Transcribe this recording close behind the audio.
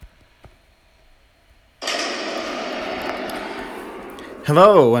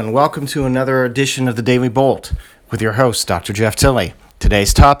Hello, and welcome to another edition of the Daily Bolt with your host, Dr. Jeff Tilley.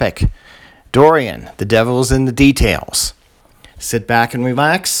 Today's topic, Dorian, the devil's in the details. Sit back and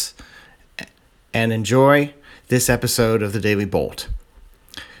relax and enjoy this episode of the Daily Bolt.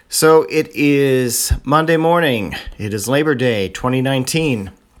 So it is Monday morning. It is Labor Day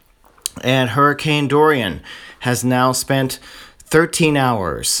 2019, and Hurricane Dorian has now spent 13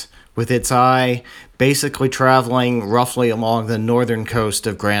 hours with its eye basically traveling roughly along the northern coast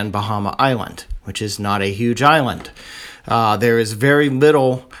of Grand Bahama Island, which is not a huge island. There is very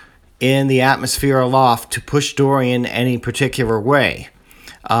little in the atmosphere aloft to push Dorian any particular way,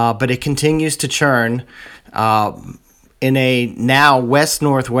 but it continues to churn in a now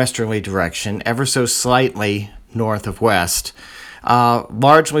west-northwesterly direction, ever so slightly north of west,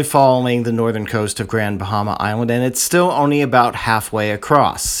 largely following the northern coast of Grand Bahama Island, and it's still only about halfway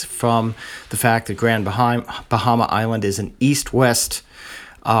across from the fact that Grand Bahama Island is an east-west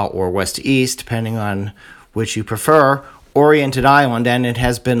or west-east, depending on which you prefer, oriented island, and it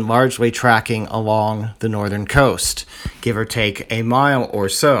has been largely tracking along the northern coast, give or take a mile or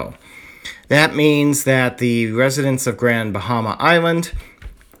so. That means that the residents of Grand Bahama Island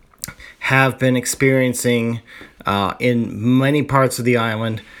have been experiencing in many parts of the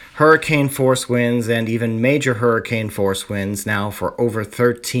island hurricane force winds and even major hurricane force winds now for over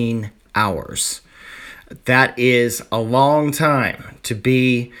 13 hours. That is a long time to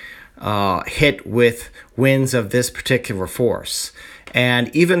be hit with winds of this particular force.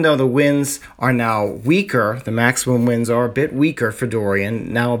 And even though the winds are now weaker, the maximum winds are a bit weaker for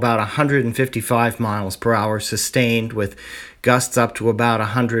Dorian, now about 155 miles per hour sustained with gusts up to about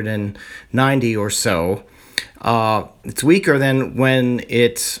 190 or so. It's weaker than when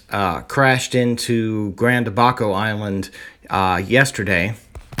it crashed into Grand Abaco Island yesterday.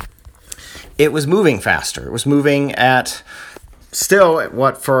 It was moving faster. It was moving at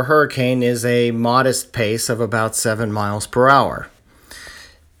what for a hurricane is a modest pace of about 7 miles per hour.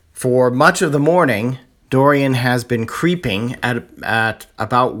 For much of the morning, Dorian has been creeping at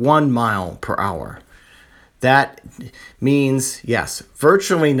about 1 mile per hour. That means, yes,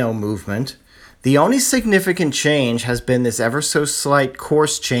 virtually no movement. The only significant change has been this ever so slight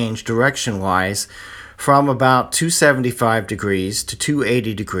course change direction-wise from about 275 degrees to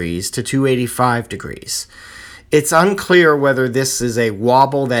 280 degrees to 285 degrees. It's unclear whether this is a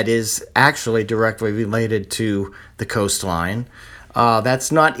wobble that is actually directly related to the coastline.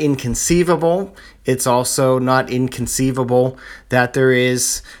 That's not inconceivable. It's also not inconceivable that there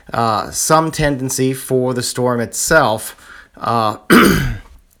is some tendency for the storm itself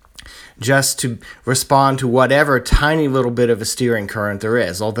just to respond to whatever tiny little bit of a steering current there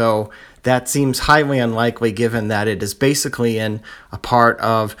is, although that seems highly unlikely given that it is basically in a part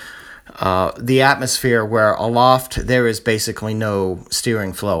of the atmosphere where aloft there is basically no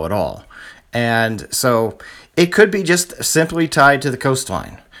steering flow at all. And so it could be just simply tied to the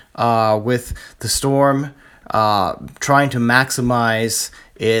coastline, with the storm trying to maximize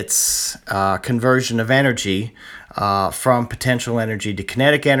its conversion of energy from potential energy to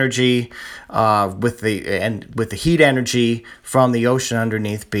kinetic energy, with the heat energy from the ocean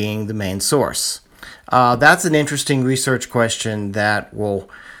underneath being the main source. That's an interesting research question that will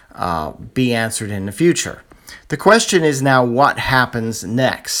be answered in the future. The question is now, what happens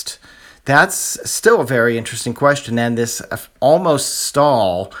next? That's still a very interesting question, and this almost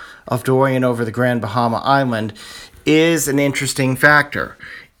stall of Dorian over the Grand Bahama Island is an interesting factor.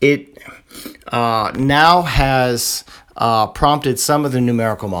 It now has prompted some of the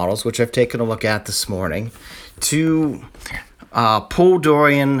numerical models, which I've taken a look at this morning, to pull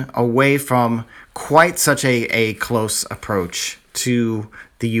Dorian away from quite such a close approach to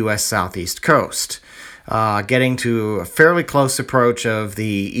the U.S. southeast coast. Getting to a fairly close approach of the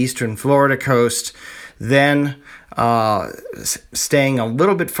eastern Florida coast, then staying a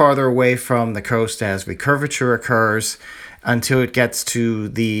little bit farther away from the coast as recurvature occurs until it gets to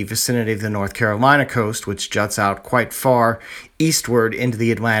the vicinity of the North Carolina coast, which juts out quite far eastward into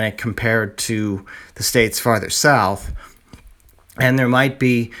the Atlantic compared to the states farther south, and there might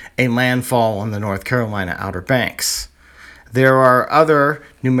be a landfall on the North Carolina Outer Banks. There are other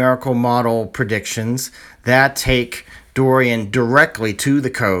numerical model predictions that take Dorian directly to the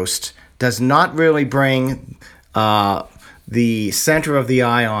coast, does not really bring the center of the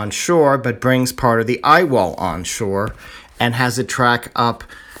eye on shore, but brings part of the eye wall on shore and has it track up,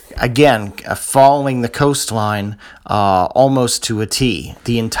 again, following the coastline almost to a T,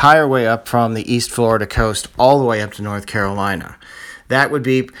 the entire way up from the East Florida coast all the way up to North Carolina. That would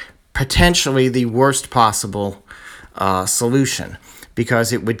be potentially the worst possible solution,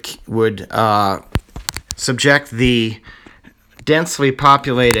 because it would subject the densely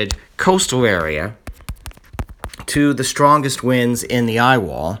populated coastal area to the strongest winds in the eye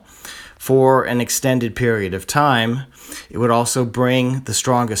wall for an extended period of time. It would also bring the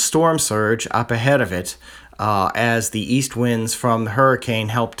strongest storm surge up ahead of it, as the east winds from the hurricane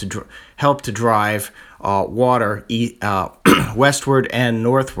help to drive water westward and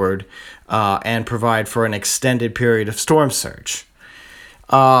northward, and provide for an extended period of storm surge.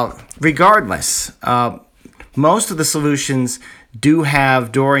 Regardless, most of the solutions do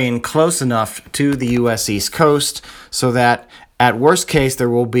have Dorian close enough to the U.S. East Coast so that at worst case there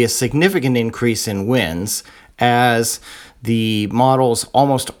will be a significant increase in winds, as the models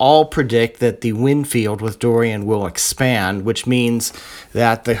almost all predict that the wind field with Dorian will expand, which means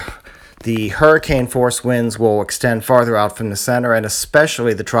that the hurricane force winds will extend farther out from the center, and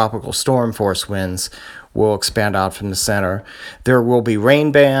especially the tropical storm force winds will expand out from the center. There will be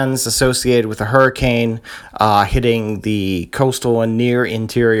rain bands associated with the hurricane hitting the coastal and near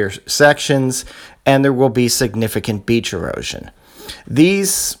interior sections, and there will be significant beach erosion.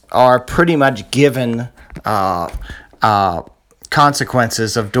 These are pretty much given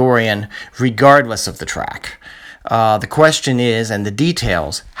consequences of Dorian regardless of the track. The question is, and the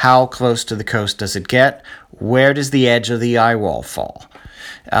details, how close to the coast does it get? Where does the edge of the eye wall fall?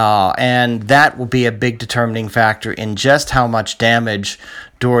 And that will be a big determining factor in just how much damage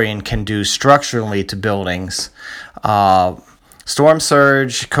Dorian can do structurally to buildings. Storm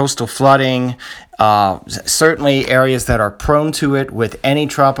surge, coastal flooding, certainly areas that are prone to it with any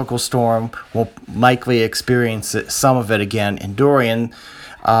tropical storm will likely experience some of it again in Dorian.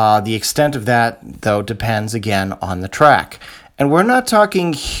 The extent of that, though, depends again on the track. And we're not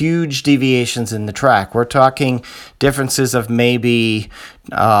talking huge deviations in the track. We're talking differences of maybe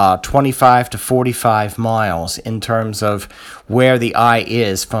 25 to 45 miles in terms of where the eye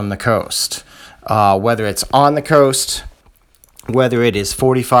is from the coast. Whether it's on the coast, whether it is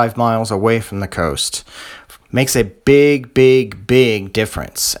 45 miles away from the coast, makes a big, big, big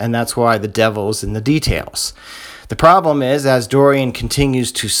difference. And that's why the devil's in the details. The problem is, as Dorian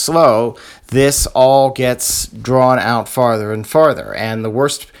continues to slow, this all gets drawn out farther and farther. And the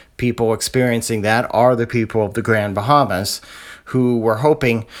worst people experiencing that are the people of the Grand Bahamas, who were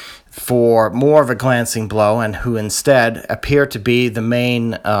hoping for more of a glancing blow and who instead appear to be the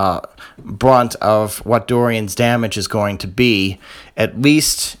main brunt of what Dorian's damage is going to be, at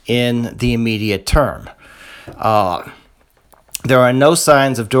least in the immediate term. There are no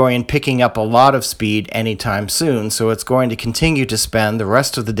signs of Dorian picking up a lot of speed anytime soon, so it's going to continue to spend the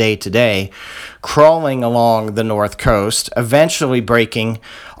rest of the day today crawling along the north coast, eventually breaking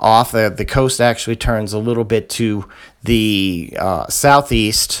off. The coast actually turns a little bit to the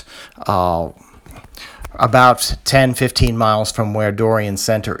southeast, about 10-15 miles from where Dorian's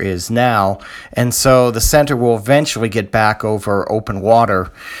center is now, and so the center will eventually get back over open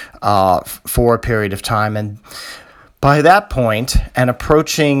water for a period of time. And by that point, an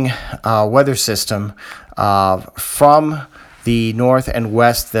approaching weather system from the north and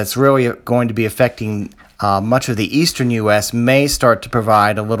west that's really going to be affecting much of the eastern U.S. may start to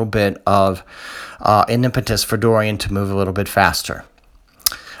provide a little bit of an impetus for Dorian to move a little bit faster.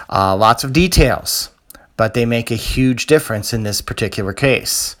 Lots of details, but they make a huge difference in this particular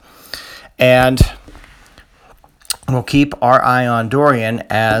case. And we'll keep our eye on Dorian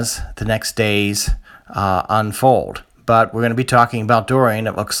as the next days unfold. But we're going to be talking about Dorian,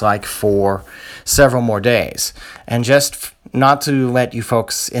 it looks like, for several more days. And just not to let you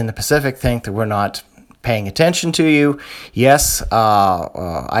folks in the Pacific think that we're not paying attention to you, yes,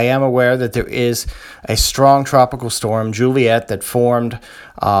 I am aware that there is a strong tropical storm, Juliet, that formed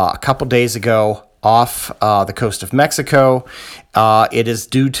a couple days ago off the coast of Mexico. It is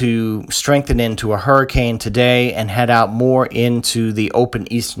due to strengthen into a hurricane today and head out more into the open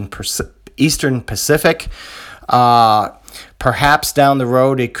eastern Pacific. Perhaps down the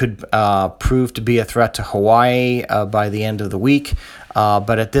road it could prove to be a threat to Hawaii by the end of the week.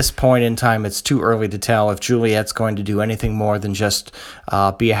 But at this point in time, it's too early to tell if Juliet's going to do anything more than just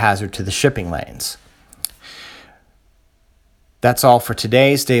be a hazard to the shipping lanes. That's all for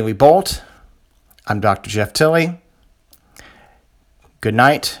today's Daily Bolt. I'm Dr. Jeff Tilley. Good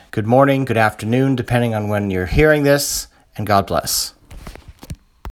night, good morning, good afternoon, depending on when you're hearing this, and God bless.